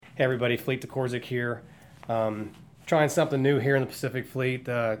Hey everybody, Fleet Tocorzic here. Trying something new here in the Pacific Fleet.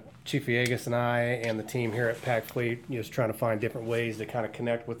 Chief Villegas and I and the team here at Pac Fleet just trying to find different ways to kind of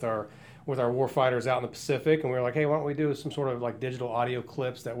connect with our warfighters out in the Pacific. And we were like, hey, why don't we do some sort of like digital audio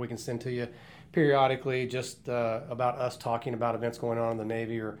clips that we can send to you periodically, just about us talking about events going on in the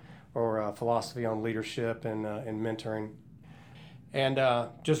Navy or philosophy on leadership and mentoring. And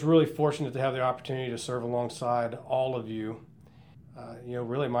just really fortunate to have the opportunity to serve alongside all of you.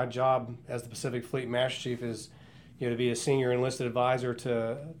 Really my job as the Pacific Fleet Master Chief is, to be a senior enlisted advisor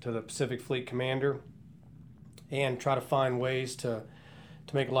to the Pacific Fleet Commander and try to find ways to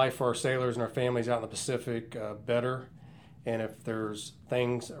make life for our sailors and our families out in the Pacific better. And if there's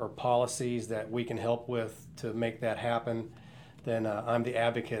things or policies that we can help with to make that happen, then I'm the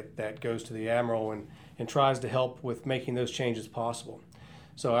advocate that goes to the Admiral and tries to help with making those changes possible.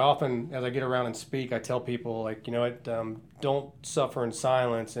 So I often, as I get around and speak, I tell people, like, don't suffer in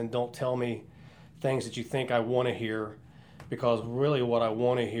silence and don't tell me things that you think I want to hear, because really what I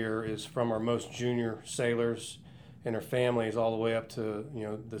want to hear is from our most junior sailors and their families all the way up to,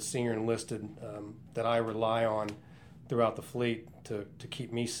 the senior enlisted that I rely on throughout the fleet to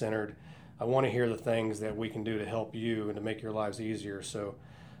keep me centered. I want to hear the things that we can do to help you and to make your lives easier. So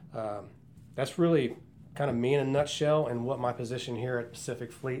that's really kind of me in a nutshell and what my position here at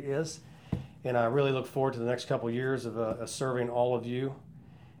Pacific Fleet is. And I really look forward to the next couple of years of serving all of you.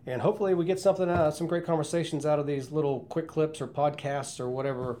 And hopefully we get some great conversations out of these little quick clips or podcasts or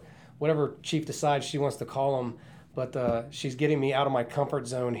whatever Chief decides she wants to call them. But she's getting me out of my comfort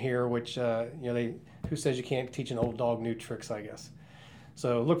zone here, which, who says you can't teach an old dog new tricks, I guess.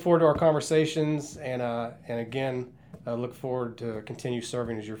 So look forward to our conversations, and again, look forward to continue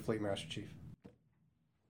serving as your Fleet Master Chief.